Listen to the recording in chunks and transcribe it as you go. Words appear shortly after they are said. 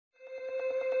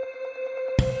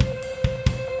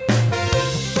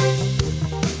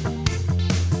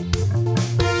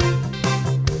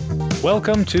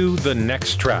Welcome to The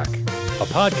Next Track, a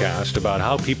podcast about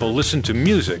how people listen to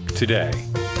music today.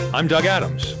 I'm Doug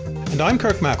Adams. And I'm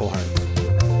Kirk McElhearn.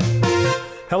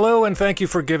 Hello, and thank you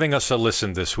for giving us a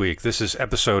listen this week. This is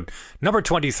episode number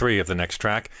 23 of The Next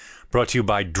Track, brought to you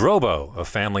by Drobo, a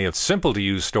family of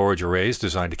simple-to-use storage arrays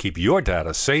designed to keep your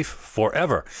data safe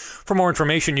forever. For more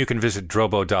information, you can visit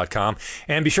drobo.com,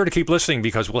 and be sure to keep listening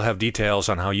because we'll have details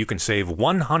on how you can save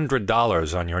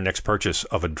 $100 on your next purchase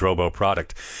of a Drobo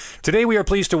product. Today, we are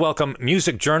pleased to welcome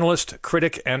music journalist,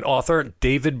 critic, and author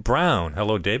David Browne.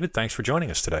 Hello, David. Thanks for joining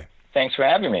us today. Thanks for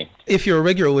having me. If you're a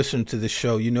regular listener to this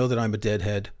show, you know that I'm a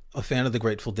Deadhead, a fan of the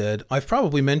Grateful Dead. I've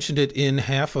probably mentioned it in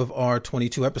half of our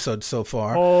 22 episodes so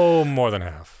far. Oh, more than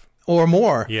half. Or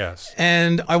more. Yes.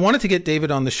 And I wanted to get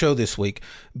David on the show this week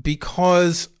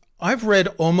because I've read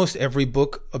almost every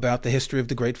book about the history of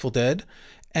the Grateful Dead.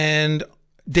 And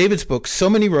David's book, So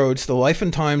Many Roads, The Life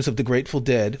and Times of the Grateful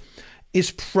Dead,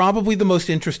 is probably the most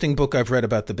interesting book I've read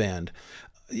about the band.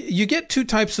 You get two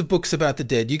types of books about the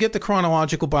Dead. You get the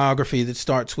chronological biography that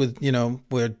starts with,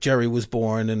 where Jerry was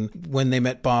born and when they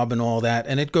met Bob and all that,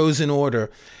 and it goes in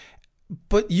order.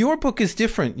 But your book is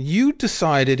different. You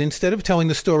decided, instead of telling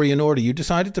the story in order, you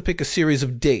decided to pick a series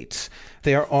of dates.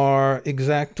 There are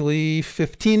exactly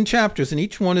 15 chapters, and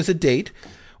each one is a date.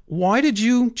 Why did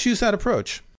you choose that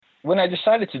approach? When I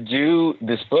decided to do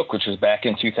this book, which was back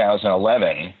in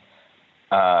 2011,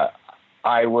 I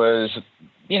was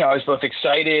both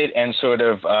excited and sort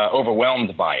of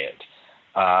overwhelmed by it.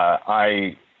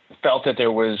 I felt that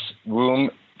there was room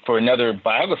for another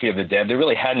biography of the Dead. There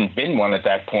really hadn't been one at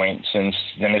that point since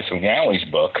Dennis McNally's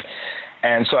book.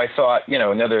 And so I thought,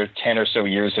 another 10 or so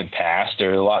years had passed.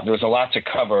 There was a lot to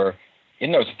cover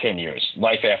in those 10 years,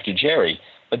 life after Jerry.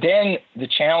 But then the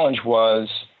challenge was,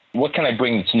 what can I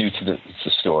bring that's new to the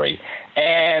story?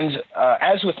 And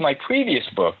as with my previous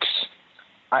books,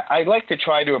 I like to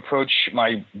try to approach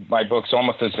my books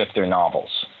almost as if they're novels,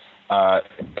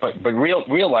 but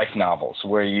real life novels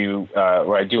where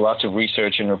I do lots of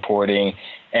research and reporting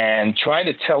and try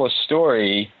to tell a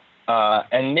story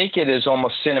and make it as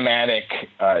almost cinematic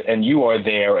and you are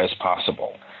there as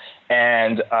possible.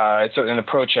 And it's an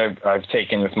approach I've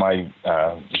taken with my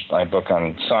book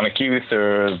on Sonic Youth,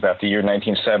 or about the year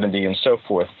 1970 and so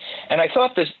forth. And I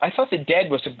thought the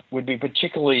Dead would be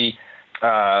particularly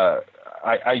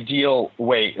ideal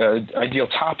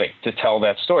topic to tell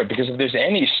that story, because if there's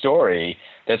any story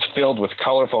that's filled with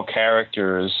colorful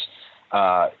characters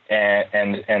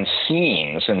and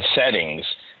scenes and settings,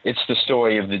 it's the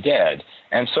story of the Dead.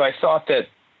 And so I thought that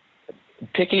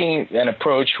picking an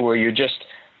approach where you're just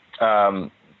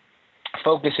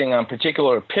focusing on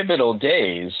particular pivotal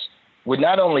days would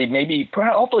not only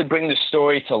hopefully bring the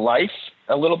story to life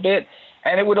a little bit,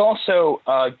 and it would also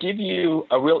give you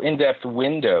a real in-depth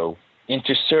window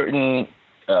into certain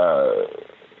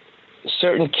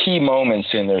key moments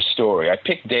in their story. I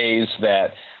picked days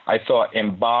that I thought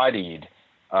embodied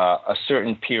a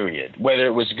certain period, whether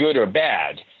it was good or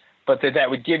bad, but that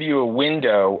would give you a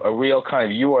window, a real kind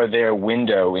of you are there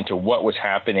window into what was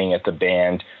happening at the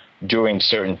band during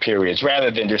certain periods,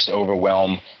 rather than just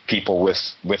overwhelm people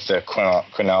with the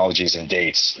chronologies and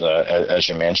dates, as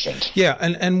you mentioned. Yeah,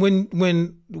 and when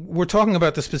we're talking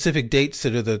about the specific dates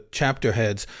that are the chapter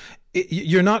heads,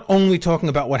 you're not only talking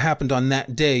about what happened on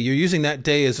that day, you're using that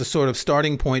day as a sort of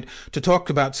starting point to talk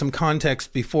about some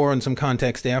context before and some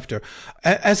context after.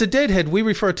 As a Deadhead, we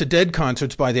refer to Dead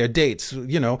concerts by their dates.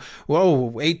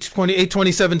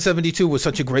 8/27/72 was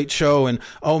such a great show, and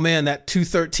oh man, that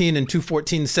 2/13 and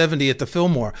 2/14/70 at the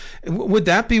Fillmore. Would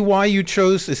that be why you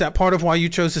chose? Is that part of why you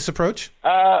chose this approach?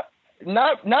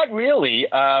 Not really,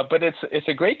 but it's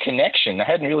a great connection. I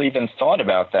hadn't really even thought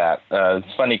about that.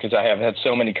 It's funny because I have had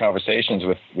so many conversations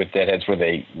with Deadheads where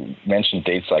they mention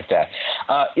dates like that.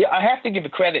 I have to give the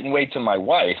credit and weight to my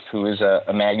wife, who is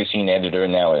a magazine editor,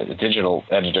 now a digital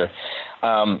editor.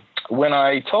 When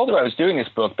I told her I was doing this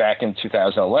book back in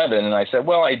 2011, and I said,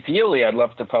 well, ideally I'd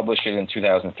love to publish it in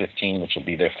 2015, which will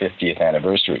be their 50th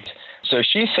anniversary. So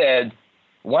she said,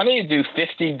 why don't you do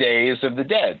 50 Days of the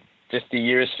Dead? 50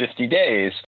 years, 50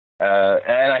 days.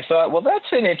 And I thought, well,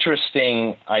 that's an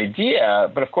interesting idea.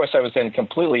 But of course, I was then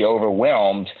completely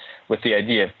overwhelmed with the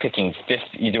idea of doing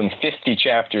 50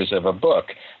 chapters of a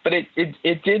book. But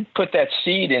it did put that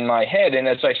seed in my head. And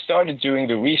as I started doing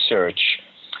the research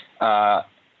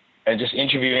and just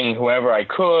interviewing whoever I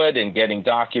could and getting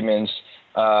documents,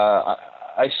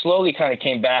 I slowly kind of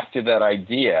came back to that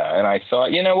idea, and I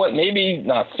thought, you know what, maybe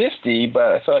not 50,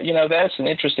 but I thought, that's an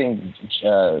interesting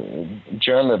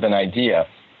germ of an idea.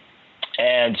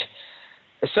 And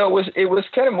So it was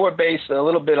kind of more based a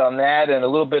little bit on that, and a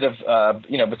little bit of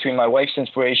between my wife's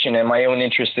inspiration and my own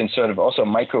interest in sort of also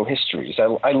microhistories.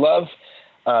 I love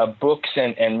books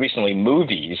and recently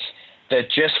movies that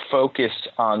just focused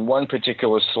on one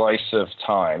particular slice of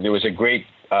time. There was a great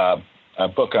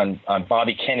book on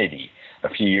Bobby Kennedy a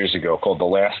few years ago called The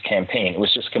Last Campaign. It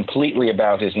was just completely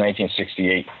about his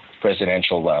 1968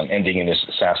 presidential run, ending in his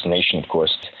assassination, of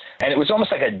course. And it was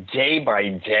almost like a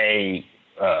day-by-day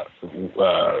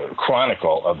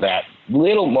chronicle of that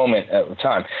little moment at the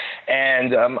time.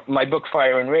 And my book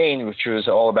Fire and Rain, which was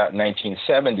all about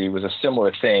 1970, was a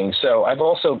similar thing. So I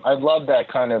love that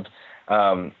kind of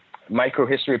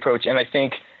microhistory approach, and I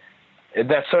think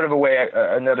that's sort of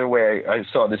another way I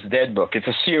saw this Dead book. It's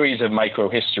a series of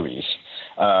microhistories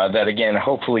that, again,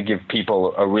 hopefully give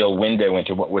people a real window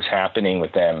into what was happening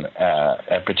with them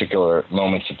at particular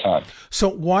moments of time. So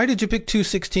why did you pick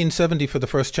 2/1670 for the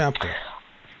first chapter?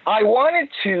 I wanted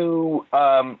to,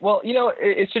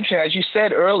 it's interesting. As you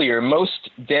said earlier, most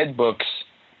Dead books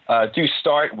do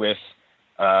start with,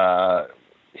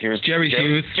 here's Jerry's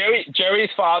youth.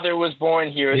 Jerry's father was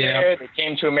born here, there, they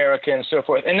came to America, and so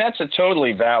forth. And that's a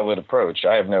totally valid approach.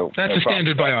 I have no That's a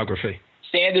standard biography.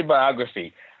 Standard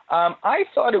biography. I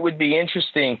thought it would be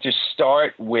interesting to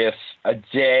start with a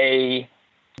day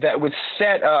that would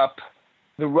set up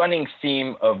the running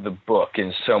theme of the book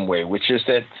in some way, which is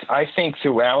that I think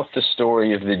throughout the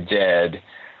story of the Dead,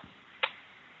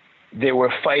 they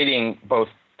were fighting both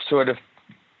sort of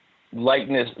light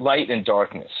and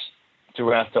darkness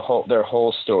throughout their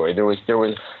whole story. There was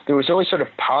always sort of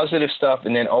positive stuff,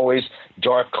 and then always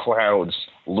dark clouds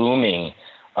looming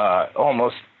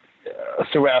almost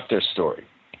throughout their story.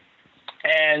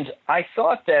 And I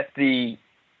thought that the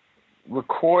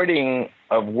recording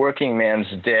of Working Man's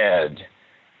Dead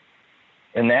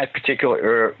in that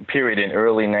particular period in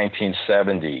early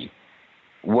 1970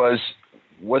 was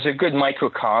a good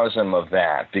microcosm of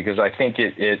that, because I think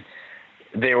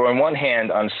they were on one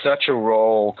hand on such a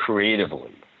roll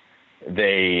creatively.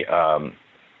 They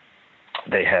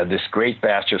had this great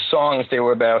batch of songs they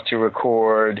were about to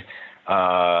record.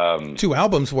 2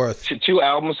 albums worth. 2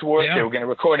 albums worth. Yeah. They were going to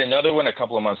record another one a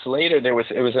couple of months later. It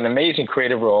was an amazing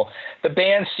creative role. The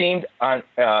band seemed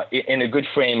in a good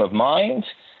frame of mind.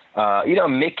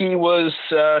 Mickey was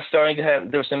starting to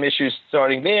have, there were some issues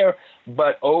starting there,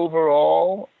 but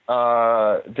overall,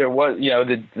 there was,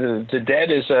 the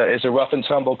Dead is a rough and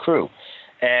tumble crew.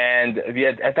 And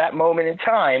yet at that moment in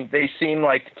time, they seemed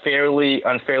like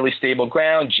unfairly stable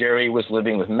ground. Jerry was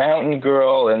living with Mountain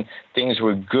Girl, and things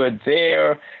were good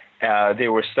there. They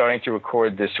were starting to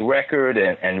record this record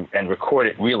and record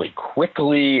it really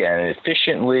quickly and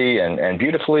efficiently and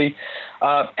beautifully.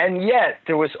 And yet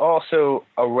there was also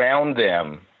around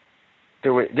them,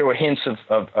 there were hints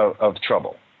of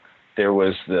trouble. There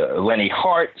was the Lenny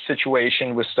Hart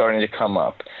situation was starting to come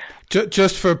up.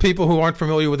 Just for people who aren't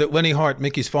familiar with it, Lenny Hart,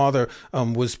 Mickey's father,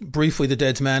 was briefly the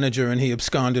Dead's manager, and he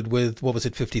absconded with, what was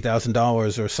it,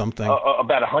 $50,000 or something?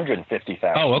 About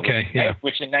 $150,000. Oh, okay, yeah.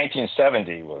 Which in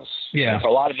 1970 was it's a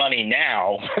lot of money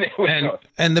now.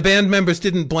 And the band members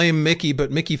didn't blame Mickey,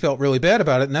 but Mickey felt really bad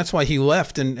about it, and that's why he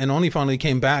left and only finally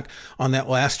came back on that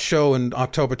last show on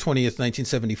October 20th,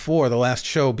 1974, the last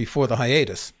show before the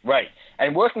hiatus. Right.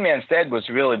 And Working Man's Dead was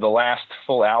really the last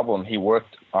full album he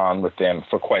worked on with them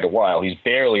for quite a while. He's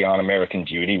barely on American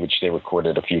Beauty, which they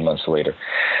recorded a few months later.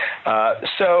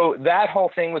 So that whole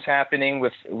thing was happening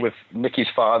with Mickey's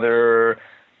father,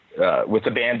 with the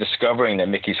band discovering that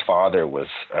Mickey's father was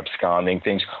absconding.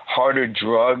 Things, harder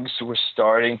drugs were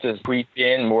starting to creep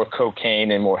in. More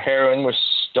cocaine and more heroin were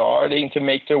starting to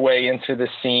make their way into the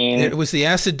scene. It was the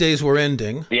acid days were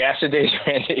ending. The acid days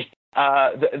were ending.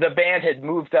 The band had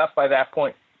moved up by that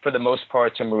point, for the most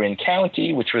part, to Marin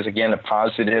County, which was again a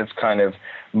positive kind of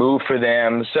move for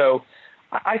them. So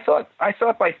I thought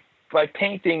by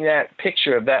painting that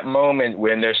picture of that moment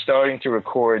when they're starting to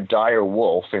record Dire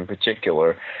Wolf in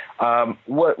particular,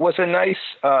 was a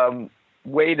nice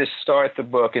way to start the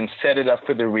book and set it up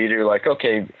for the reader. Like,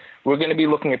 okay, we're going to be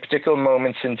looking at particular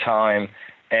moments in time,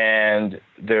 and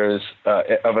there's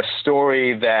of a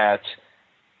story that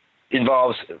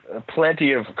involves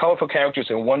plenty of colorful characters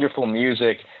and wonderful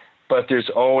music, but there's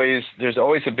always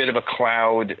a bit of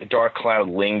a dark cloud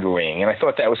lingering. And I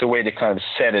thought that was a way to kind of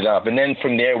set it up. And then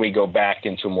from there, we go back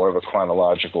into more of a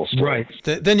chronological story.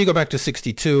 Right. Then you go back to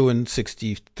 62 and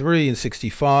 63 and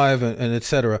 65 and et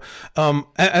cetera.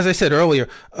 As I said earlier,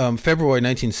 February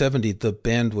 1970, the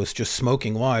band was just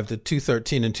smoking live. The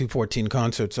 213 and 214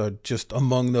 concerts are just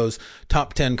among those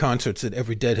top 10 concerts that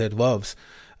every Deadhead loves.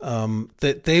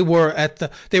 that they were at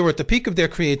the peak of their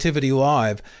creativity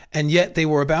live, and yet they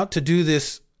were about to do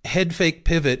this head fake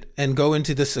pivot and go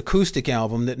into this acoustic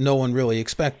album that no one really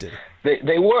expected.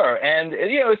 They were, and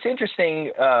it's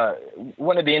interesting.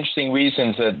 One of the interesting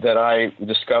reasons that I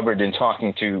discovered in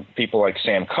talking to people like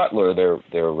Sam Cutler,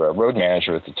 their road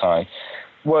manager at the time,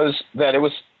 was that it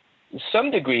was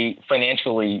some degree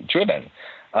financially driven.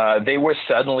 They were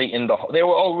they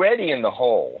were already in the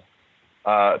hole,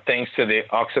 thanks to the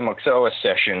Oxymoxoa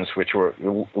sessions, which were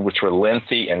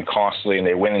lengthy and costly, and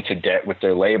they went into debt with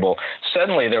their label.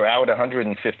 Suddenly, they're out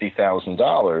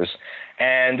 $150,000.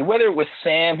 And whether it was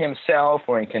Sam himself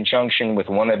or in conjunction with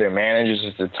one of their managers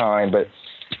at the time, but,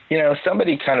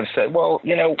 somebody kind of said, well,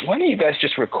 why don't you guys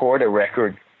just record a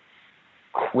record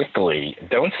quickly?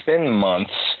 Don't spend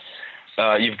months.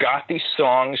 You've got these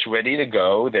songs ready to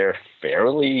go. They're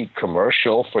fairly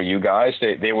commercial for you guys.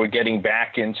 They were getting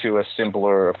back into a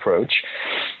simpler approach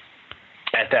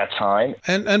at that time.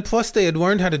 And plus they had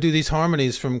learned how to do these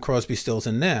harmonies from Crosby, Stills,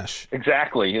 and Nash.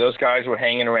 Exactly. Those guys were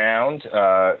hanging around.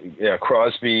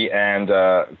 Crosby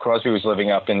was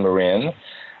living up in Marin.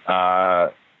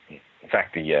 In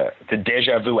fact, the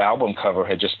Deja Vu album cover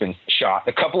had just been shot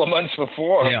a couple of months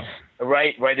before,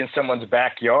 right in someone's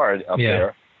backyard up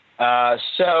there.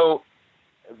 So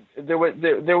there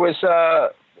was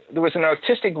an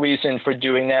artistic reason for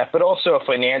doing that, but also a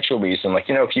financial reason. Like,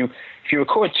 if you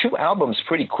record 2 albums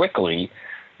pretty quickly,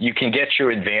 you can get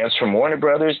your advance from Warner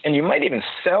Brothers, and you might even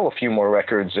sell a few more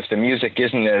records if the music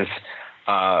isn't as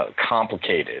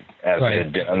complicated as it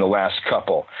had been on the last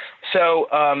couple. So,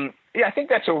 I think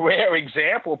that's a rare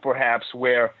example, perhaps,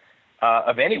 where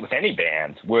with any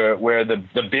band where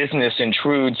the business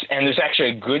intrudes and there's actually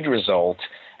a good result,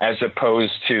 as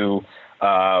opposed to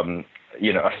a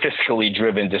fiscally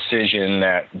driven decision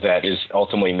that is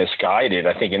ultimately misguided.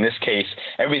 I think in this case,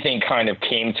 everything kind of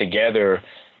came together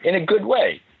in a good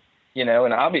way, and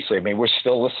obviously, we're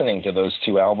still listening to those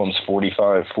 2 albums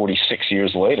 45, 46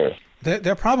 years later.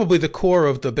 They're probably the core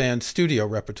of the band's studio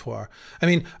repertoire.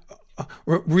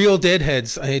 Real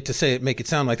Deadheads, I hate to say it, make it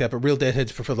sound like that, but Real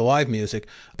Deadheads prefer the live music.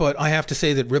 But I have to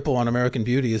say that Ripple on American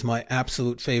Beauty is my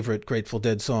absolute favorite Grateful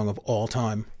Dead song of all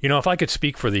time. If I could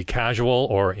speak for the casual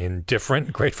or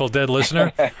indifferent Grateful Dead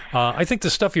listener, I think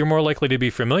the stuff you're more likely to be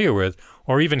familiar with,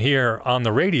 or even hear on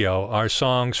the radio, are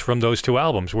songs from those 2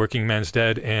 albums, Working Man's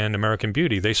Dead and American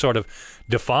Beauty. They sort of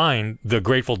define the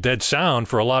Grateful Dead sound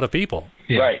for a lot of people.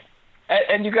 Yeah. Right.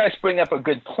 And you guys bring up a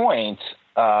good point.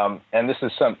 And this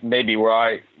is maybe where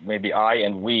I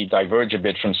and we diverge a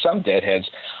bit from some Deadheads.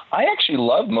 I actually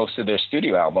love most of their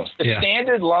studio albums. The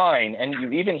standard line, and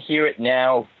you even hear it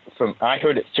now I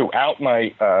heard it throughout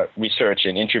my research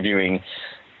and interviewing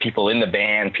people in the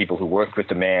band, people who worked with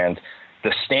the band.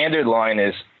 The standard line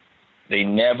is, they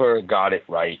never got it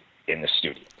right in the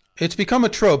studio. It's become a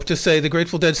trope to say the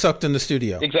Grateful Dead sucked in the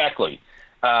studio. Exactly.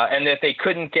 And that they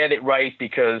couldn't get it right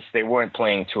because they weren't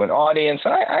playing to an audience.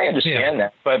 And I understand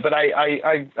that, but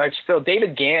I still,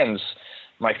 David Gans,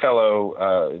 my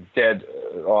fellow Dead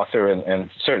author and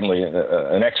certainly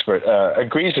an expert,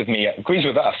 agrees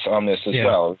with us on this as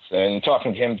well. And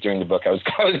talking to him during the book, I was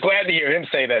glad to hear him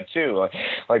say that too.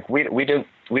 Like we don't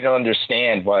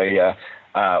understand why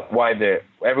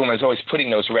everyone is always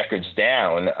putting those records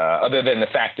down, other than the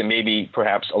fact that maybe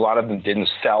perhaps a lot of them didn't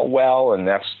sell well, and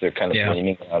that's the kind of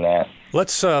blaming on that.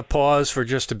 Let's pause for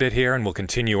just a bit here, and we'll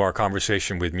continue our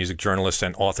conversation with music journalist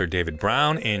and author David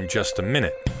Browne in just a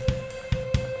minute.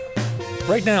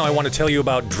 Right now, I want to tell you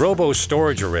about Drobo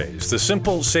storage arrays, the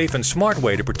simple, safe, and smart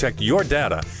way to protect your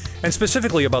data, and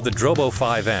specifically about the Drobo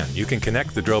 5N. You can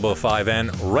connect the Drobo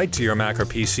 5N right to your Mac or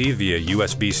PC via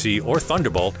USB-C or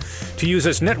Thunderbolt to use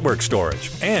as network storage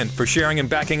and for sharing and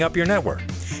backing up your network.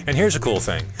 And here's a cool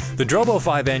thing. The Drobo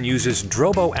 5N uses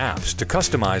Drobo apps to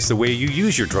customize the way you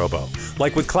use your Drobo,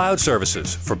 like with cloud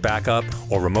services for backup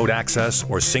or remote access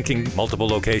or syncing multiple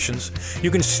locations.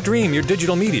 You can stream your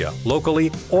digital media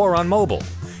locally or on mobile.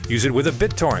 Use it with a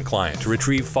BitTorrent client to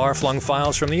retrieve far-flung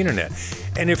files from the internet.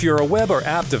 And if you're a web or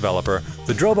app developer,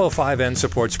 the Drobo 5N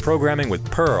supports programming with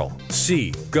Perl,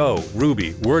 C, Go,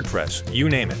 Ruby, WordPress, you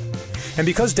name it. And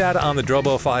because data on the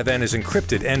Drobo 5N is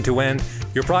encrypted end-to-end,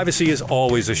 your privacy is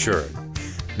always assured.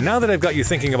 Now that I've got you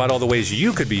thinking about all the ways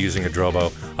you could be using a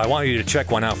Drobo, I want you to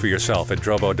check one out for yourself at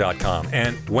drobo.com.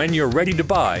 And when you're ready to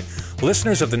buy,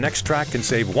 listeners of the next track can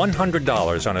save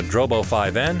 $100 on a Drobo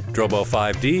 5N, Drobo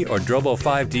 5D, or Drobo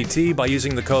 5DT by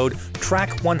using the code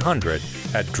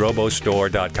TRACK100 at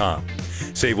drobostore.com.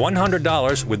 Save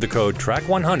 $100 with the code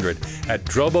TRACK100 at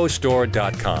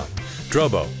drobostore.com.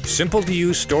 Drobo,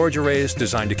 simple-to-use storage arrays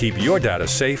designed to keep your data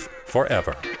safe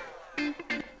forever.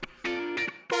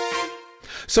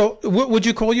 So would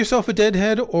you call yourself a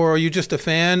Deadhead, or are you just a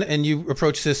fan and you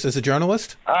approach this as a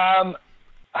journalist?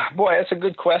 Boy, that's a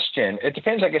good question. It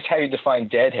depends, I guess, how you define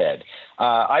Deadhead.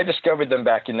 I discovered them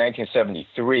back in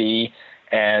 1973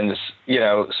 and,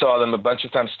 saw them a bunch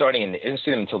of times starting I didn't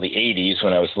see them until the 80s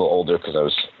when I was a little older because I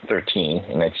was 13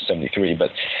 in 1973.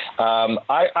 But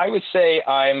I would say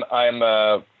I'm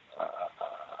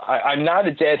not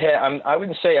a Deadhead. I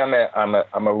wouldn't say I'm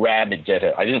a rabid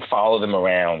Deadhead. I didn't follow them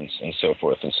around and so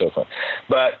forth and so forth.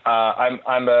 But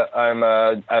I'm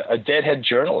a Deadhead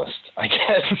journalist, I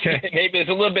guess. Okay. Maybe it's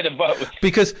a little bit of both.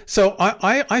 Because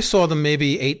I saw them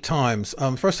maybe 8 times.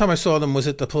 First time I saw them was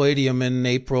at the Palladium in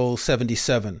April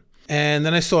 '77. And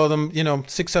then I saw them,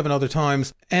 6, 7 other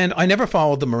times. And I never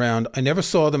followed them around. I never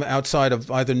saw them outside of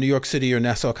either New York City or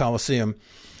Nassau Coliseum.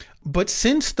 But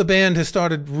since the band has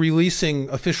started releasing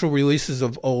official releases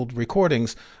of old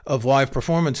recordings of live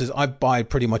performances, I buy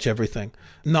pretty much everything.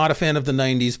 Not a fan of the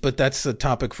 90s, but that's a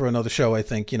topic for another show, I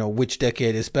think, which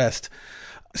decade is best.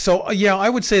 So, yeah, I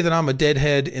would say that I'm a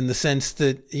Deadhead in the sense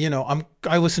that,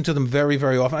 I listen to them very,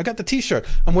 very often. I got the T-shirt.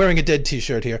 I'm wearing a Dead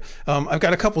T-shirt here. I've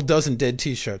got a couple dozen Dead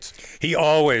T-shirts. He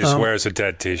always wears a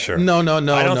Dead T-shirt. No.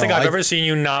 I don't think I've ever seen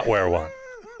you not wear one.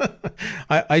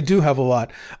 I do have a lot.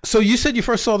 So you said you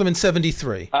first saw them in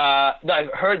 '73. No, I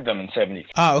heard them in '73.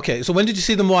 Ah, okay. So when did you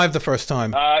see them live the first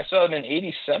time? I saw them in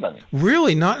 '87.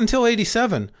 Really? Not until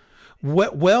 '87?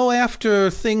 Well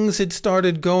after things had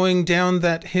started going down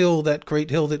that hill, that great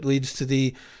hill that leads to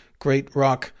the great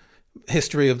rock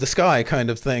history of the sky kind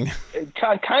of thing.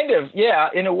 Kind of, yeah,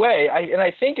 in a way.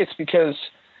 I think it's because...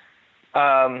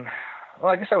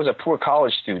 Well, I guess I was a poor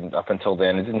college student up until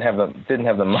then. I didn't have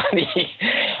the money,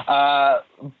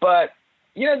 but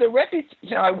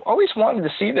I always wanted to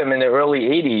see them in the early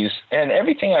 '80s, and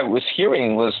everything I was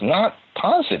hearing was not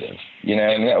positive.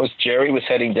 That was Jerry was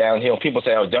heading downhill. People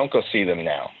say, "Oh, don't go see them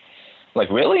now."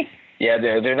 Like, really? Yeah,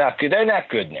 they're not good. They're not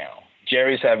good now.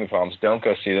 Jerry's having problems. Don't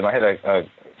go see them. I had a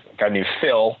guy named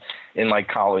Phil in my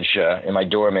college, in my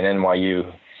dorm in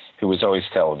NYU, who was always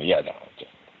telling me, "Yeah, no,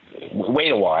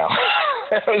 wait a while."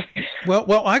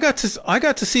 Well, I got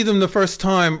to see them the first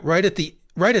time right at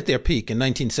their peak in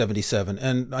 1977,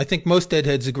 and I think most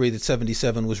Deadheads agree that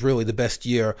 '77 was really the best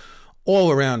year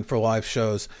all around for live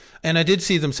shows. And I did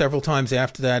see them several times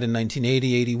after that in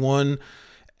 1980, '81,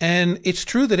 and it's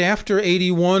true that after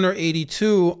 '81 or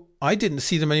 '82, I didn't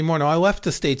see them anymore. Now I left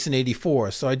the States in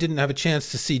 '84, so I didn't have a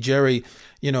chance to see Jerry,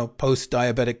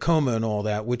 post-diabetic coma and all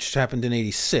that, which happened in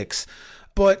 '86.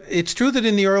 But it's true that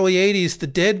in the early 80s, the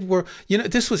Dead were,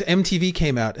 this was MTV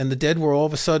came out, and the Dead were all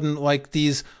of a sudden like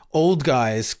these old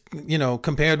guys,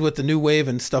 compared with the new wave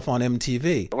and stuff on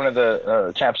MTV. One of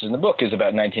the chapters in the book is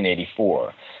about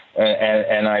 1984,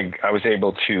 and I was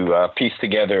able to piece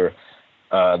together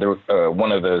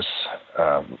one of those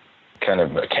kind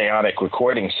of chaotic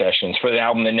recording sessions for the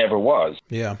album that never was.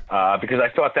 Yeah. Because I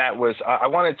thought that was I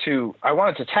wanted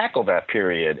to tackle that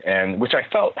period, and which I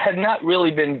felt had not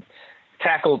really been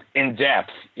tackled in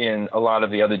depth in a lot of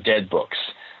the other Dead books.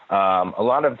 A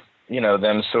lot of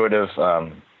them sort of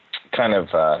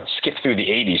skip through the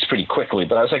 80s pretty quickly,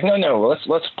 but I was like, no,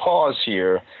 let's pause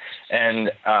here.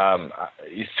 And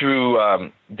through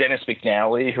Dennis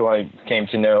McNally, who I came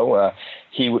to know,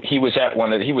 he was at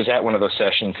one of those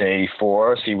sessions in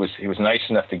 '84. So he was nice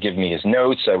enough to give me his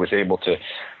notes. I was able to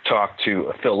talk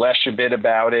to Phil Lesh a bit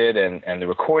about it, and the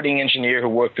recording engineer who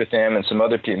worked with him, and some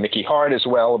other people, Mickey Hart as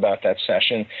well, about that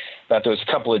session, about those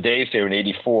couple of days there in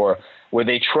 '84 where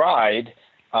they tried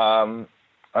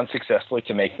unsuccessfully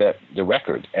to make the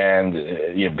record. And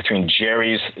between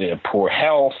Jerry's poor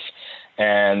health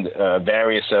and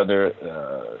various other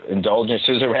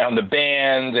indulgences around the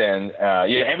band, and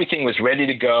everything was ready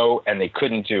to go, and they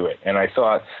couldn't do it. And I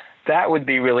thought that would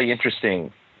be really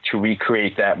interesting to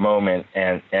recreate that moment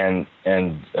and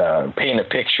paint a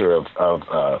picture of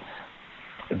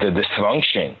the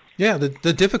dysfunction. Yeah,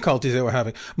 the difficulties they were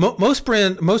having. Most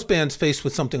bands faced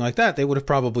with something like that, they would have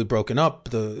probably broken up.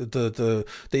 The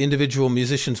individual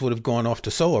musicians would have gone off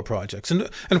to solo projects, and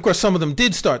of course some of them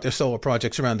did start their solo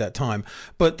projects around that time.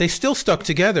 But they still stuck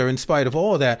together in spite of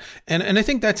all of that. And I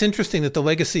think that's interesting that the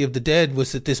legacy of the Dead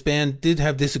was that this band did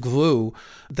have this glue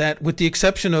that, with the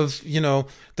exception of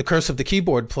the curse of the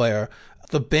keyboard player,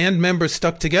 the band members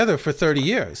stuck together for 30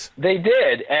 years. They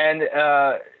did, and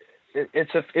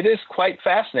it is quite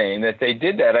fascinating that they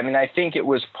did that. I mean, I think it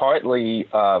was partly,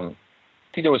 I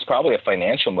think there was probably a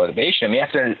financial motivation. I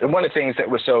mean, one of the things that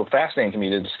was so fascinating to me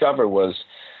to discover was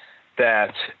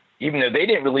that even though they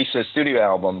didn't release a studio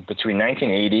album between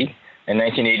 1980 and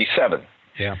 1987,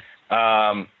 yeah,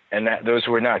 and that those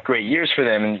were not great years for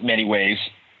them in many ways,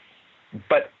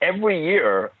 But every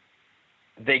year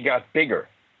they got bigger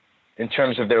in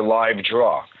terms of their live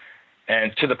draw.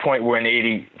 And to the point where in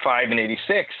 85 and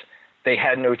 86, they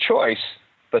had no choice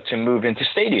but to move into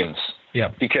stadiums.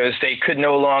 Yeah. Because they could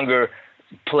no longer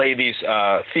play these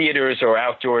theaters or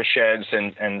outdoor sheds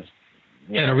and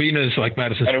arenas like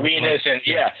Madison Square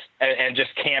Garden. And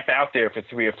just camp out there for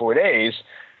 3 or 4 days.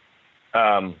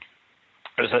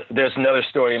 There's another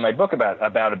story in my book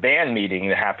about a band meeting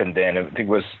that happened then. I think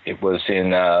it was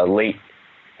in late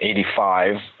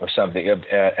 85 or something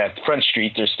at Front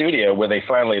Street, their studio, where they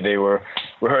were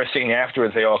rehearsing.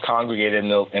 Afterwards, they all congregated in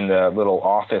the little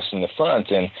office in the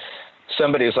front, and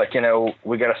somebody was like,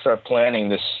 we got to start planning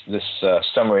this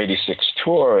summer '86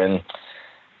 tour, and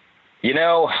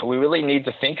we really need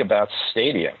to think about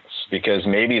stadiums, because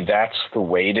maybe that's the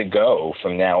way to go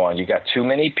from now on. You got too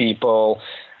many people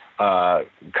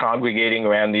congregating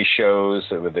around these shows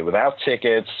without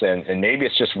tickets, and maybe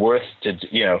it's just worth to,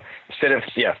 instead of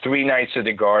 3 nights at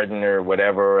the Garden or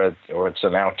whatever, or at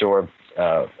some outdoor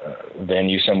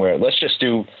venue somewhere, let's just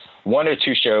do 1 or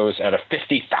 2 shows at a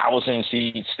 50,000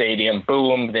 seat stadium.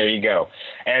 Boom, there you go.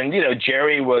 And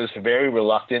Jerry was very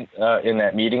reluctant in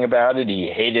that meeting about it.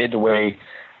 He hated the way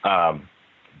the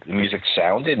music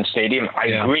sounded in stadium. I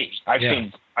agree.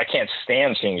 I can't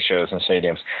stand seeing shows in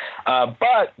stadiums,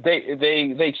 but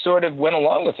they sort of went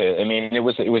along with it. I mean, it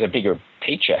was a bigger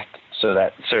paycheck, so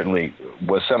that certainly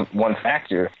was one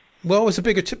factor. Well, it was a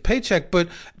bigger paycheck, but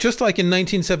just like in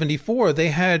 1974, they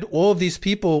had all of these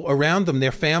people around them,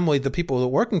 their family, the people that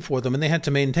were working for them, and they had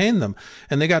to maintain them.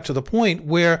 And they got to the point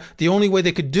where the only way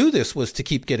they could do this was to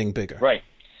keep getting bigger. Right.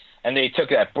 And they took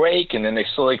that break, and then they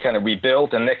slowly kind of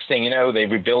rebuilt. And next thing you know, they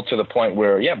rebuilt to the point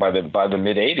where, by the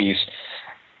mid 80s,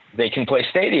 they can play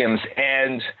stadiums.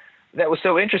 And that was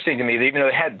so interesting to me that even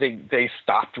though they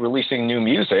stopped releasing new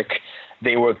music,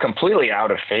 they were completely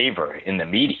out of favor in the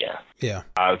media. Yeah.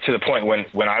 To the point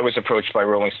when I was approached by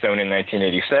Rolling Stone in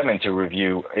 1987 to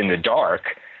review In the Dark,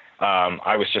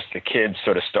 I was just a kid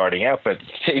sort of starting out, but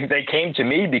they came to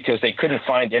me because they couldn't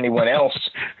find anyone else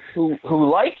who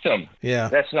liked them. Yeah.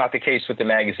 That's not the case with the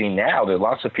magazine now. There are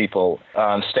lots of people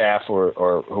on staff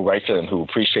or who write to them who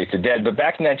appreciate the Dead. But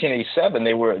back in 1987,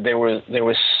 they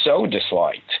were so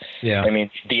disliked. Yeah. I mean,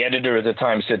 the editor at the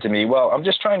time said to me, "Well, I'm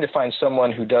just trying to find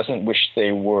someone who doesn't wish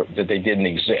that they didn't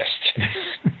exist."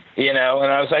 And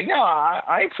I was like, "No,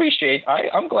 I appreciate.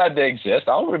 I'm glad they exist.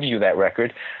 I'll review that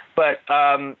record." But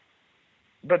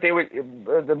they were.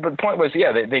 The point was,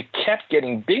 they kept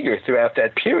getting bigger throughout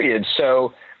that period.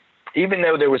 So even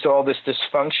though there was all this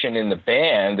dysfunction in the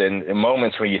band and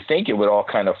moments where you think it would all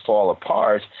kind of fall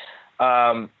apart,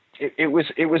 it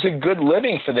was a good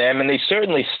living for them, and they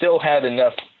certainly still had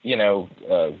enough.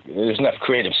 There's enough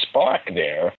creative spark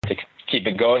there to keep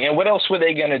it going. And what else were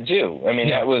they going to do? I mean,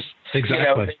 that was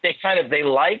exactly. They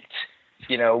liked.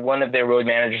 One of their road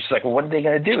managers was like, well, what are they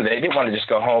going to do? They didn't want to just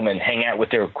go home and hang out with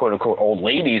their quote-unquote old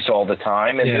ladies all the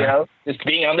time. And, just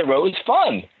being on the road is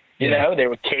fun. They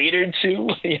were catered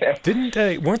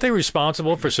to, Weren't they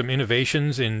responsible for some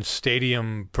innovations in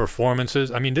stadium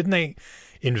performances? I mean, didn't they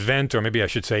invent, or maybe I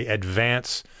should say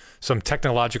advance, some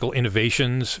technological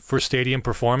innovations for stadium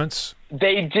performance?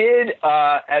 They did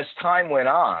as time went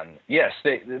on. Yes.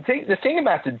 The thing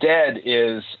about the Dead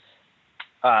is...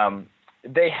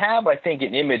 they have, I think,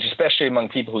 an image, especially among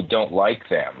people who don't like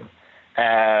them,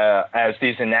 as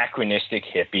these anachronistic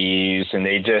hippies, and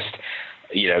they just,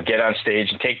 get on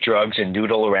stage and take drugs and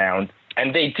noodle around.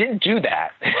 And they did do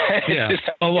that. Yeah,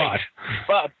 a lot.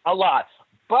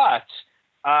 But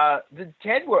the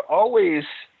Dead were always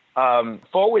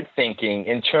forward-thinking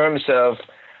in terms of,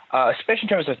 especially in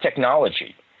terms of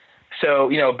technology.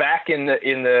 So, back in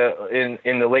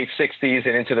the late 60s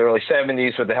and into the early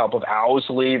 70s, with the help of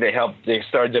Owsley, they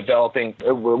started developing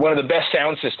one of the best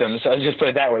sound systems. I'll just put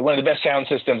it that way. One of the best sound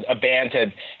systems a band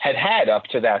had up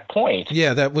to that point.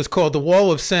 Yeah, that was called The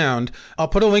Wall of Sound. I'll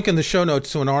put a link in the show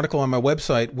notes to an article on my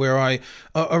website where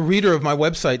a reader of my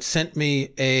website sent me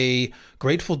a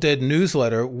Grateful Dead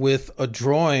newsletter with a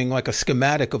drawing, like a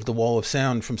schematic of The Wall of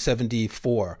Sound from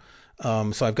 74.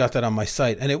 So I've got that on my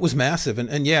site, and it was massive.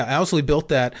 And Owsley built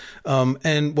that.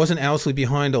 And wasn't Owsley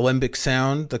behind Alembic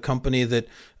Sound, the company that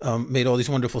made all these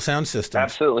wonderful sound systems?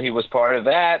 Absolutely, he was part of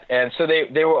that. And so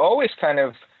they were always kind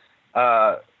of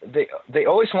they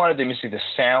always wanted the music to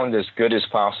sound as good as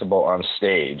possible on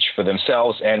stage for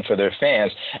themselves and for their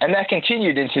fans. And that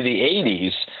continued into the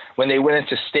 80s when they went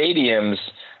into stadiums.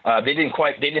 They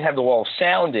didn't have the Wall of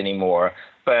Sound anymore,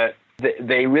 but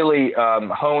they really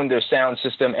honed their sound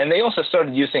system, and they also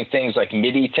started using things like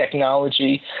MIDI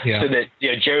technology, so that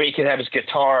Jerry could have his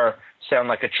guitar sound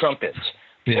like a trumpet,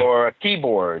 or a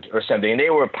keyboard or something. And they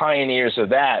were pioneers of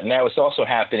that, and that was also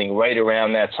happening right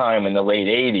around that time in the late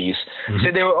 80s. Mm-hmm.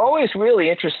 So they were always really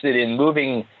interested in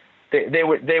moving. They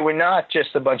were not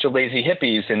just a bunch of lazy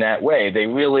hippies in that way. They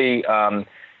really,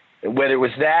 whether it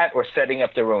was that or setting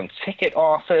up their own ticket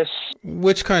office.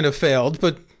 Which kind of failed,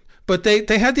 but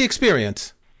they had the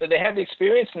experience. But they had the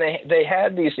experience, and they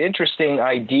had these interesting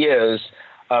ideas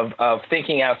of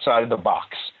thinking outside of the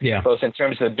box, both in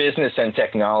terms of business and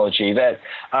technology, that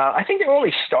I think they're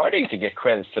only starting to get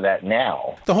credit for that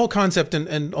now. The whole concept,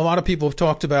 and a lot of people have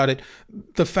talked about it,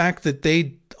 the fact that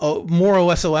they more or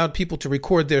less allowed people to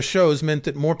record their shows meant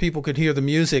that more people could hear the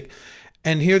music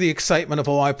and hear the excitement of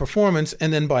a live performance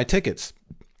and then buy tickets.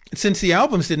 Since the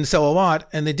albums didn't sell a lot,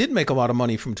 and they did make a lot of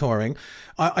money from touring,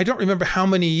 I don't remember how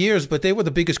many years, but they were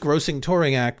the biggest grossing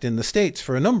touring act in the States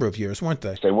for a number of years, weren't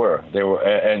they? They were,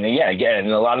 and again,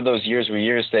 a lot of those years were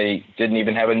years they didn't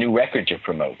even have a new record to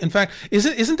promote. In fact,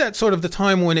 isn't that sort of the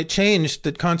time when it changed,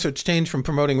 that concerts changed from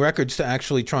promoting records to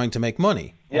actually trying to make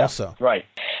money? Yeah, also. Right.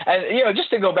 And, just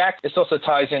to go back, this also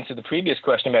ties into the previous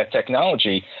question about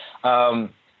technology. The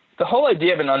whole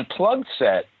idea of an unplugged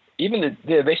set, even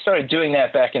they started doing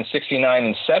that back in 69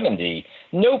 and 70.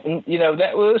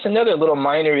 That was another little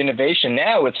minor innovation.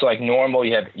 Now it's like normal.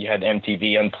 You had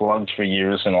MTV Unplugged for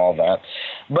years and all that.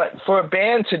 But for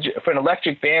an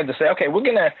electric band to say, okay, we're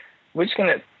just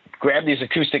gonna grab these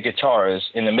acoustic guitars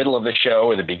in the middle of the show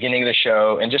or the beginning of the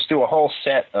show and just do a whole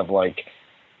set of like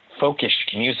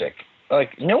folkish music.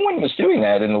 Like no one was doing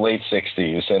that in the late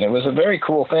 60s, and it was a very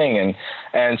cool thing.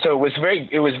 And so it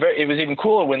was even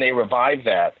cooler when they revived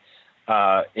that.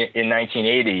 In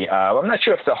 1980. I'm not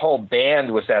sure if the whole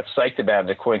band was that psyched about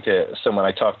it, according to someone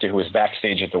I talked to who was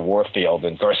backstage at the Warfield.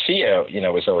 And Garcia,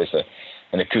 was always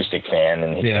an acoustic fan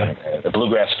and a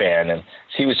bluegrass fan, and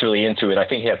he was really into it. I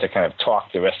think he had to kind of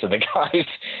talk the rest of the guys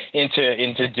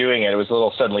into doing it. It was a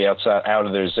little suddenly out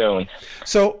of their zone.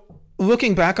 So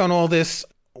looking back on all this,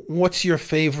 what's your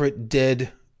favorite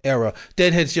Dead era?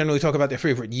 Deadheads generally talk about their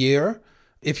favorite year.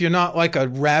 If you're not like a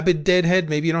rabid Deadhead,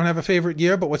 maybe you don't have a favorite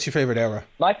year, but what's your favorite era?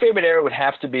 My favorite era would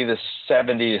have to be the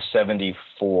 70 to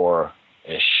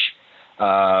 74-ish,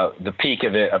 the peak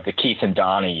of the Keith and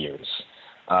Donnie years.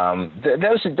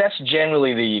 That's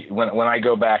generally when I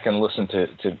go back and listen to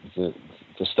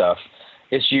stuff,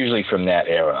 it's usually from that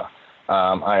era.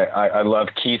 I love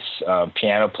Keith's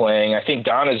piano playing. I think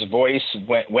Donna's voice,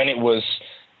 when it was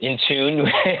in tune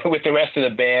with the rest of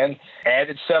the band,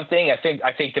 added something. I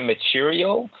think the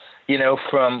material,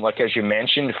 from, like as you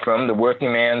mentioned, from the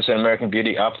Working Man's and American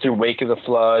Beauty up through Wake of the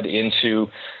Flood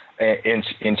into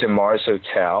Mars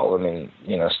Hotel. I mean,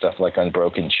 stuff like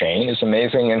Unbroken Chain is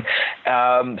amazing,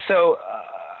 and so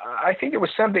I think there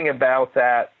was something about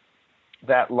that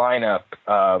lineup.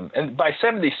 And by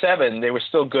 77, they were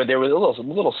still good. They were a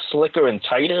little slicker and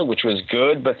tighter, which was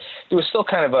good, but there was still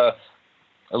kind of a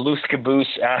loose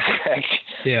caboose aspect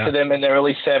to them in the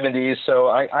early 70s. So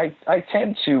I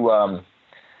tend to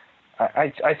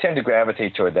I tend to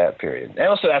gravitate toward that period. And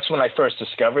also that's when I first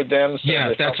discovered them.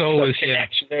 So that's always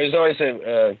connection. There's always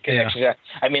a connection. Yeah.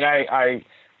 I mean, I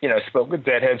spoke with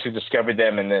Deadheads who discovered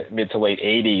them in the mid to late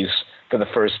 80s for the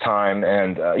first time,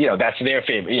 and that's their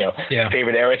favorite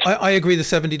favorite era. I agree, the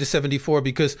 70 to 74,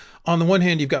 because on the one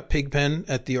hand you've got Pigpen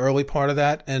at the early part of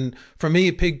that, and for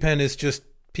me Pigpen is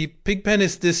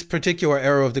this particular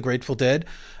era of the Grateful Dead.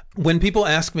 When people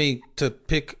ask me to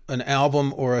pick an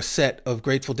album or a set of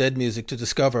Grateful Dead music to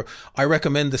discover, I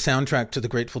recommend the soundtrack to the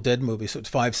Grateful Dead movie. So it's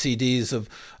 5 CDs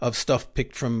of stuff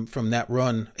picked from that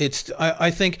run.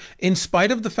 I think, in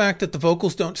spite of the fact that the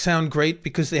vocals don't sound great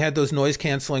because they had those noise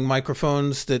canceling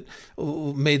microphones that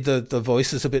made the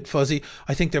voices a bit fuzzy,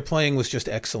 I think their playing was just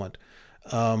excellent.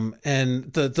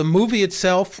 And the movie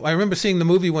itself, I remember seeing the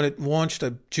movie when it launched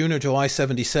June or July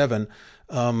 77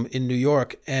 in New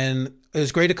York, and it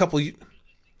was great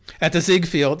at the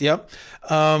Ziegfeld. Yep.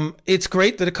 It's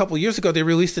great that a couple years ago they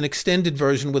released an extended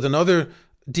version with another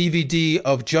DVD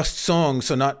of just songs,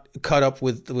 so not cut up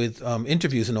with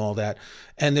interviews and all that.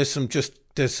 And there's some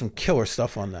killer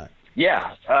stuff on that.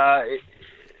 Yeah.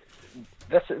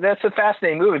 That's a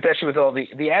fascinating movie, especially with all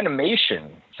the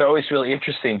animation. It's always really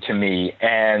interesting to me.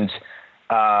 And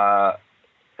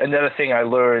another thing I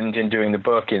learned in doing the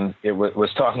book, and it was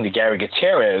talking to Gary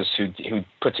Gutierrez, who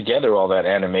put together all that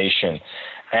animation,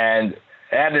 and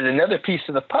added another piece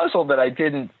of the puzzle that I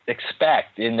didn't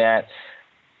expect, in that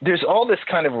there's all this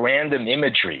kind of random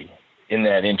imagery in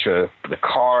that intro, the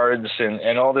cards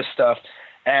and all this stuff.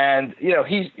 And,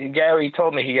 Gary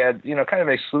told me he had, kind of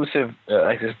an exclusive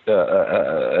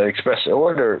express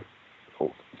order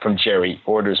from Jerry.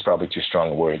 Order is probably too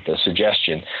strong a word, the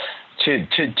suggestion,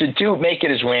 to make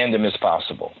it as random as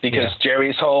possible, because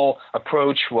Jerry's whole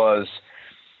approach was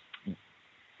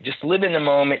just live in the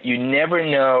moment. You never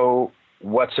know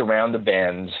what's around the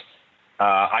bend.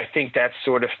 I think that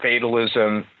sort of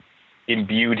fatalism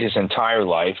imbued his entire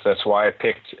life. That's why I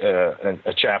picked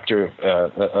a chapter,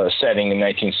 a setting in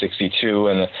 1962,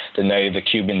 and the night of the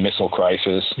Cuban Missile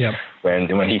Crisis,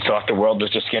 when he thought the world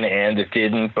was just going to end. It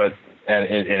didn't, and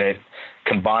it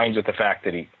combines with the fact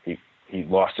that he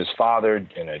lost his father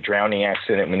in a drowning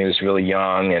accident when he was really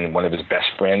young, and one of his best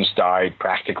friends died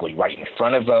practically right in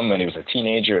front of him when he was a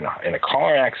teenager in a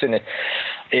car accident.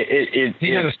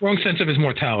 He had a strong sense of his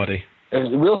mortality. A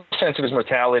real sense of his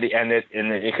mortality, and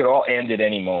it could all end at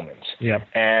any moment. Yeah.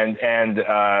 And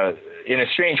in a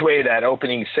strange way, that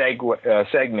opening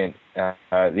segment,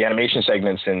 the animation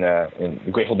segments in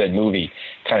the Grateful Dead movie,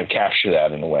 kind of capture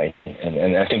that in a way,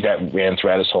 and I think that ran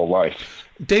throughout his whole life.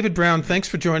 David Browne, thanks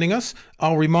for joining us.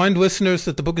 I'll remind listeners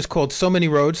that the book is called So Many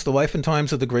Roads, The Life and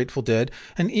Times of the Grateful Dead.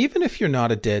 And even if you're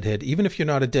not a Deadhead, even if you're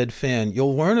not a Dead fan,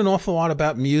 you'll learn an awful lot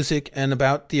about music and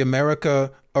about the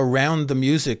America around the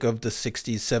music of the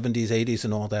 60s, 70s, 80s,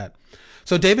 and all that.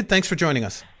 So, David, thanks for joining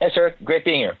us. Yes, sir. Great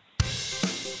being here.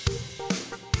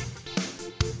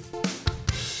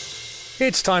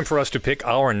 It's time for us to pick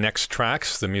our next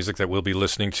tracks, the music that we'll be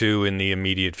listening to in the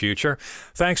immediate future.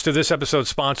 Thanks to this episode's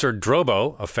sponsor,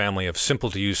 Drobo, a family of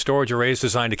simple-to-use storage arrays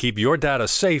designed to keep your data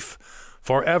safe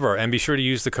forever. And be sure to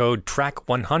use the code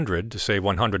TRACK100 to save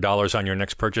 $100 on your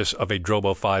next purchase of a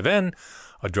Drobo 5N,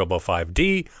 a Drobo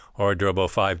 5D, or a Drobo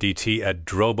 5DT at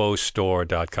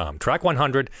drobostore.com. Track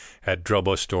 100 at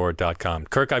drobostore.com.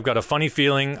 Kirk, I've got a funny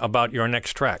feeling about your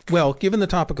next track. Well, given the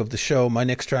topic of the show, my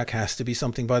next track has to be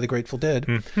something by the Grateful Dead.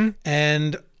 Mm-hmm.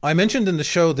 And I mentioned in the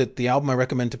show that the album I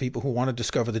recommend to people who want to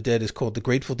discover the Dead is called the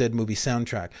Grateful Dead Movie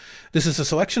Soundtrack. This is a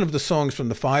selection of the songs from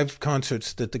the 5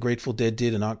 concerts that the Grateful Dead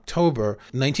did in October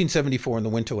 1974 in the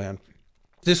Winterland.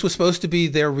 This was supposed to be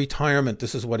their retirement.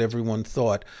 This is what everyone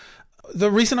thought.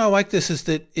 The reason I like this is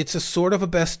that it's a sort of a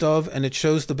best of, and it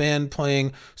shows the band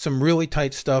playing some really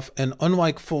tight stuff. And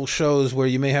unlike full shows where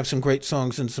you may have some great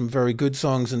songs and some very good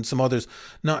songs and some others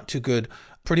not too good,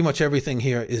 pretty much everything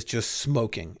here is just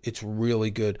smoking. It's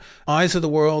really good. Eyes of the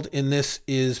World in this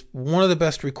is one of the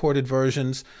best recorded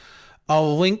versions.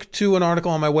 I'll link to an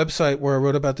article on my website where I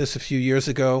wrote about this a few years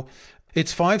ago.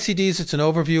 It's 5 CDs. It's an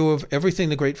overview of everything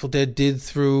the Grateful Dead did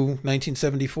through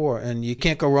 1974, and you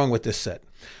can't go wrong with this set.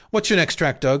 What's your next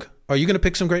track, Doug? Are you going to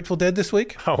pick some Grateful Dead this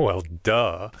week? Oh, well,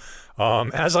 duh.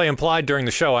 As I implied during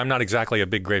the show, I'm not exactly a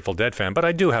big Grateful Dead fan, but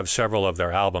I do have several of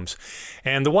their albums.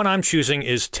 And the one I'm choosing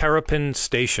is Terrapin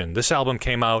Station. This album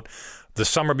came out the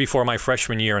summer before my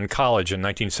freshman year in college in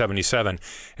 1977,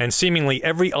 and seemingly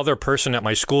every other person at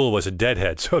my school was a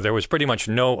Deadhead, so there was pretty much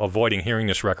no avoiding hearing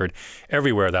this record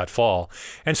everywhere that fall.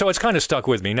 And so it's kind of stuck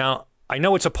with me. Now, I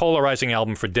know it's a polarizing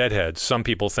album for Deadheads. Some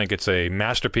people think it's a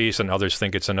masterpiece and others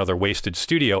think it's another wasted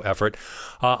studio effort.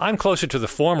 I'm closer to the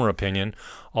former opinion,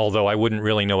 although I wouldn't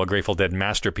really know a Grateful Dead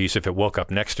masterpiece if it woke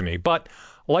up next to me. But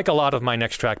like a lot of my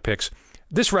next track picks,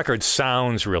 this record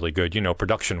sounds really good,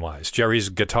 production-wise. Jerry's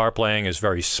guitar playing is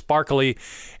very sparkly,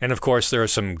 and of course there are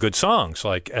some good songs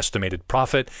like Estimated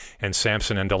Profit and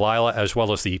Samson and Delilah, as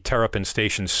well as the Terrapin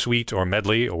Station Suite or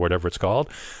Medley, or whatever it's called,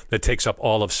 that takes up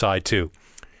all of side 2.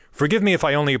 Forgive me if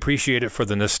I only appreciate it for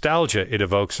the nostalgia it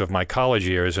evokes of my college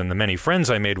years and the many friends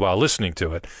I made while listening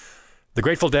to it. The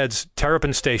Grateful Dead's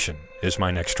Terrapin Station is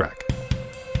my next track.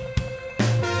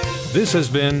 This has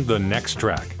been The Next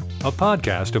Track, a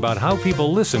podcast about how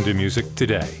people listen to music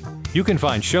today. You can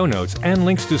find show notes and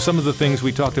links to some of the things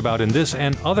we talked about in this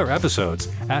and other episodes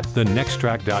at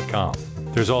thenexttrack.com.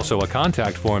 There's also a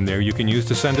contact form there you can use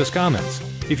to send us comments.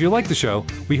 If you like the show,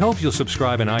 we hope you'll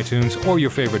subscribe in iTunes or your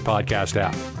favorite podcast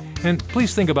app. And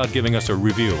please think about giving us a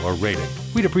review or rating.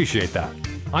 We'd appreciate that.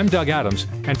 I'm Doug Adams,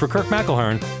 and for Kirk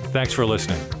McElhearn, thanks for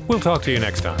listening. We'll talk to you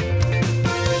next time.